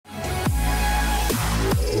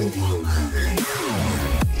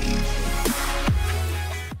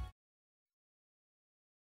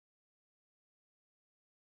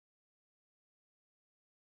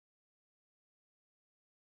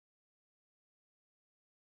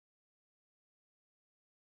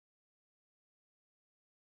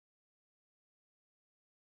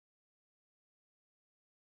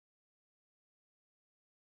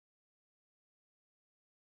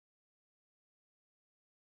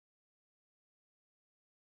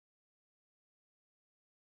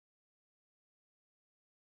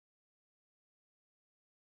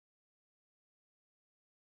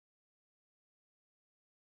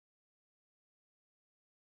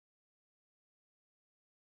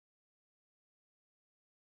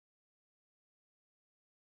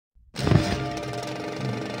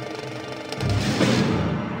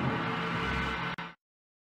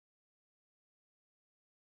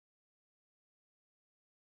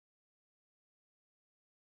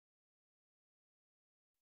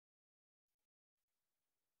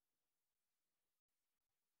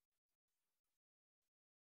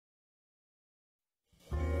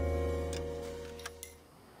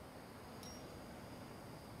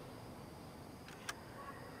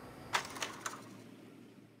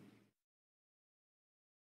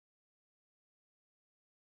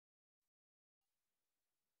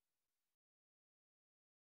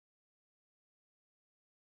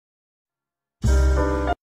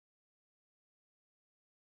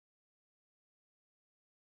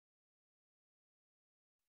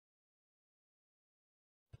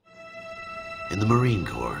In the Marine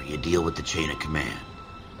Corps, you deal with the chain of command.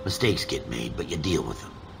 Mistakes get made, but you deal with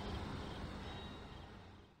them.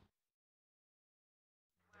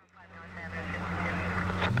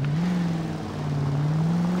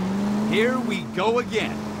 Here we go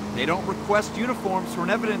again. They don't request uniforms for an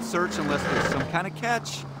evidence search unless there's some kind of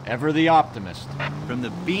catch. Ever the optimist. From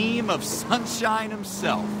the beam of sunshine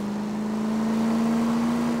himself.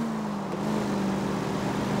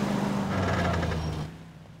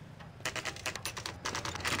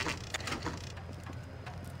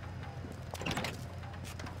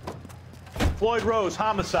 Floyd Rose,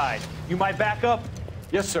 homicide. You might back up?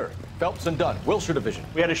 Yes, sir. Phelps and Dunn, Wilshire Division.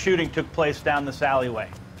 We had a shooting took place down this alleyway.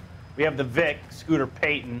 We have the Vic, Scooter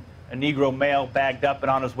Payton, a Negro male bagged up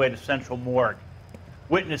and on his way to Central Morgue.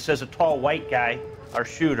 Witness says a tall white guy, our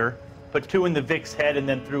shooter, put two in the Vic's head and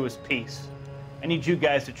then threw his piece. I need you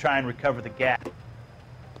guys to try and recover the gap.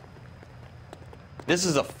 This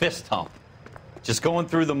is a fist hump. Just going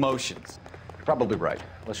through the motions. Probably right.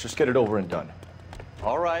 Let's just get it over and done.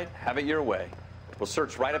 All right, have it your way. We'll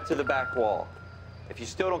search right up to the back wall. If you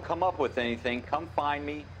still don't come up with anything, come find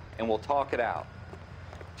me and we'll talk it out.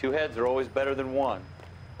 Two heads are always better than one.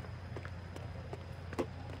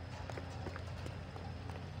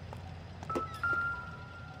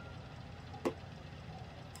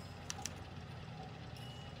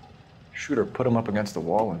 Shooter put him up against the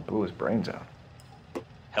wall and blew his brains out.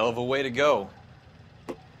 Hell of a way to go.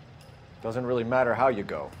 Doesn't really matter how you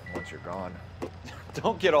go once you're gone.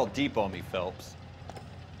 Don't get all deep on me, Phelps.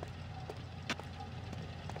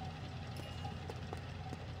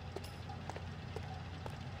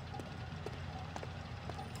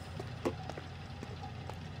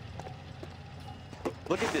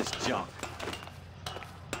 Look at this junk.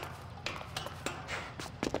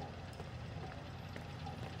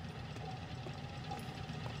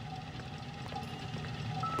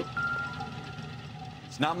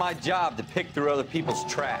 It's not my job to pick through other people's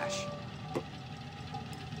trash.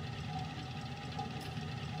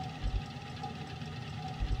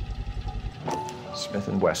 Smith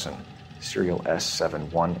 & Wesson, serial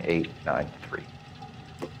S71893.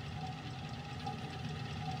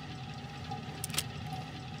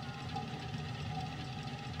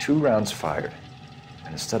 Two rounds fired,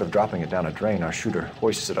 and instead of dropping it down a drain, our shooter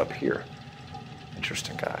hoists it up here.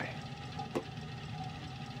 Interesting guy.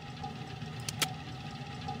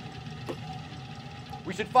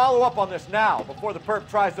 We should follow up on this now, before the perp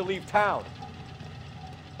tries to leave town.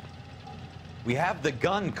 We have the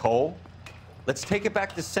gun, Cole. Let's take it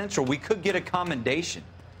back to Central. We could get a commendation.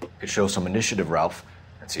 Could show some initiative, Ralph,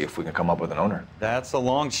 and see if we can come up with an owner. That's a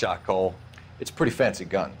long shot, Cole. It's a pretty fancy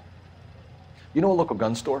gun. You know a local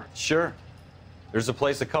gun store? Sure. There's a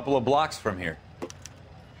place a couple of blocks from here.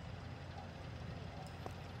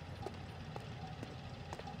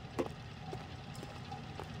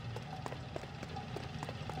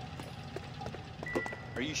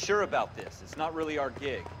 Are you sure about this? It's not really our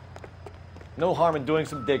gig. No harm in doing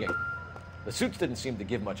some digging. The suits didn't seem to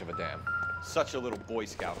give much of a damn. Such a little Boy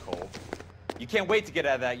Scout, Cole. You can't wait to get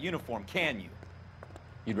out of that uniform, can you?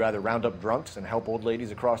 You'd rather round up drunks and help old ladies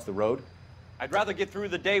across the road? I'd rather get through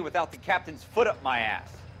the day without the captain's foot up my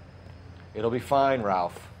ass. It'll be fine,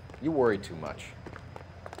 Ralph. You worry too much.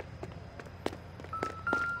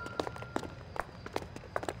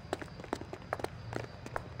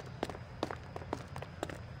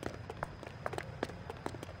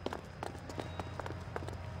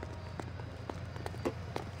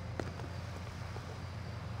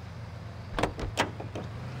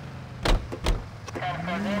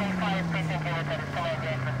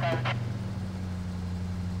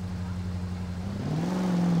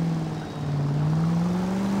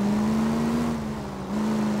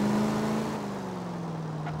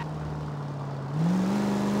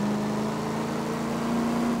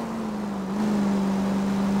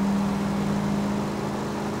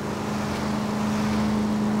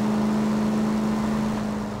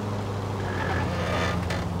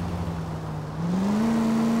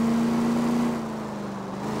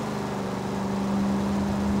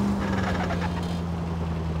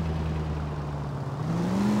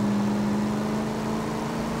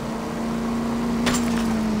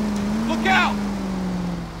 Look out!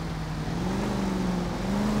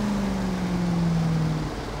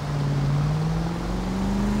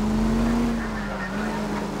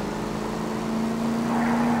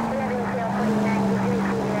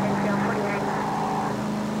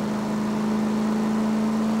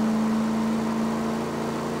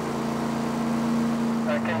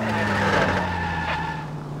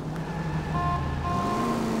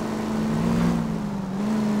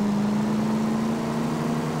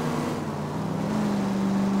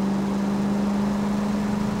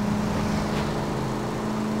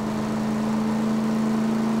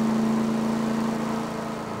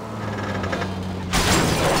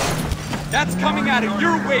 That's coming out of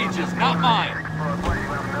your wages, not mine.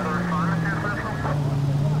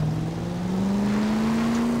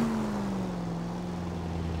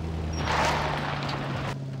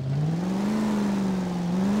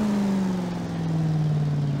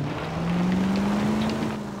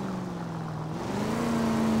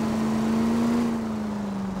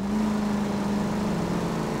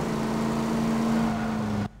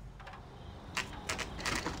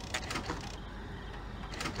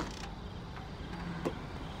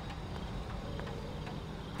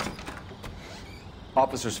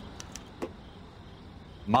 Officers,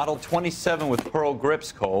 Model 27 with pearl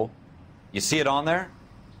grips, Cole. You see it on there?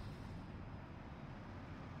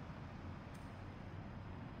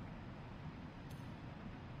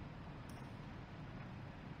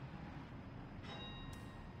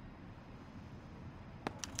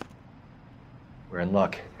 we're in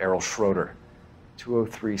luck. Errol Schroeder,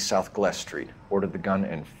 203 South Glass Street. Ordered the gun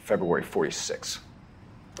in February '46.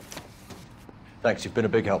 Thanks, you've been a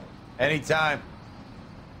big help. Anytime.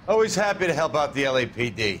 Always happy to help out the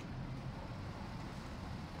LAPD.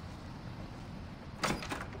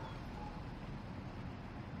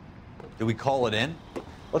 Do we call it in?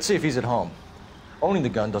 Let's see if he's at home. Owning the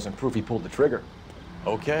gun doesn't prove he pulled the trigger.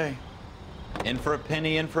 Okay. In for a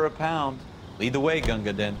penny, in for a pound. Lead the way,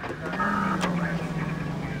 Gunga Din.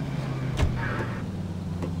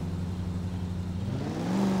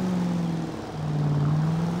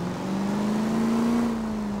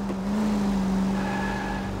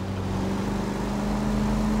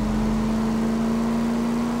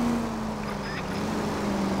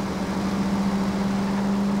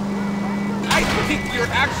 I think you're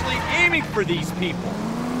actually aiming for these people.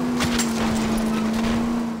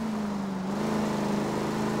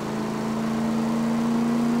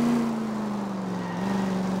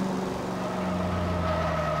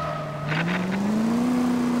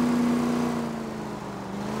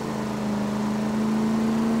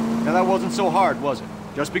 Now that wasn't so hard, was it?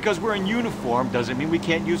 Just because we're in uniform doesn't mean we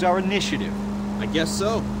can't use our initiative. I guess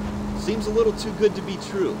so. Seems a little too good to be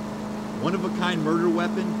true. One-of-a-kind murder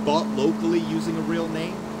weapon bought locally using a real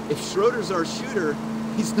name? If Schroeder's our shooter,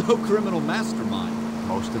 he's no criminal mastermind.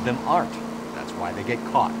 Most of them aren't. That's why they get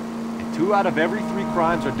caught. And 2 out of every 3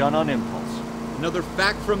 crimes are done on impulse. Another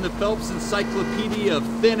fact from the Phelps Encyclopedia of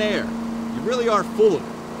Thin Air. You really are full of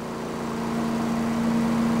it.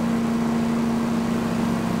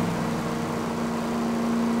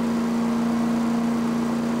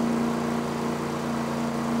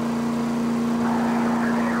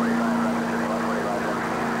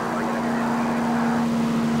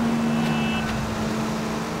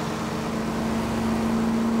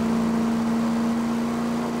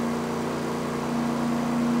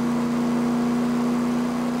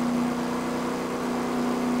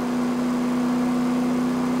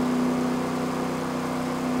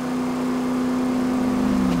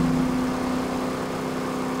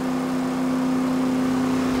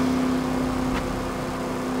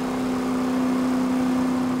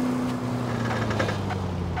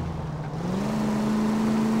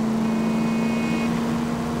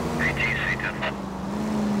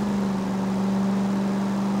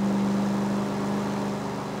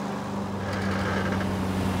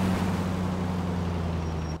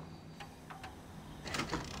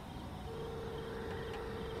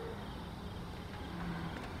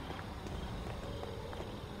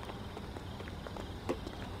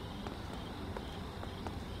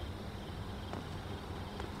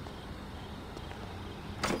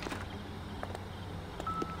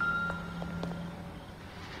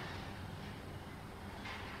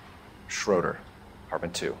 Schroeder,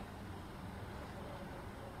 apartment 2.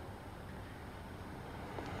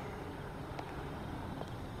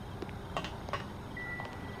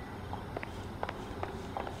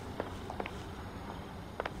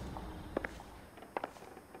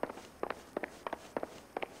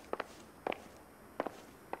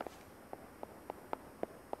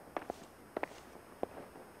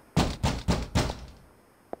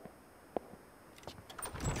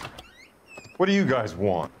 What do you guys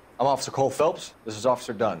want? I'm Officer Cole Phelps. This is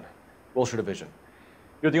Officer Dunn, Wilshire Division.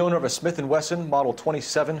 You're the owner of a Smith & Wesson Model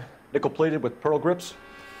 27, nickel-plated with pearl grips?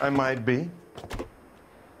 I might be.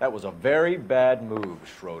 That was a very bad move,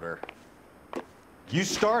 Schroeder. You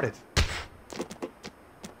started.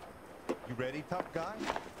 You ready, tough guy?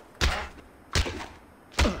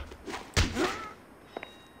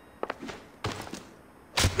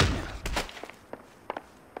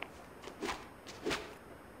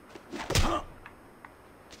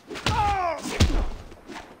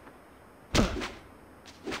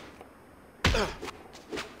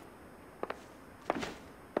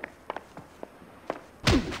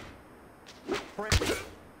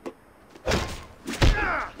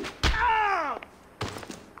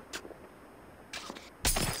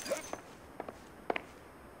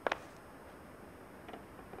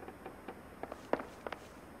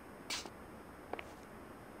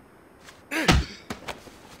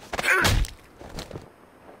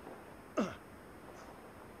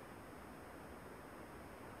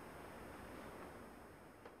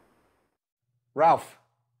 Ralph,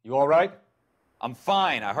 you all right? I'm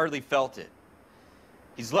fine. I hardly felt it.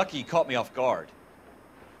 He's lucky he caught me off guard.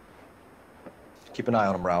 Keep an eye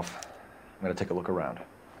on him, Ralph. I'm gonna take a look around.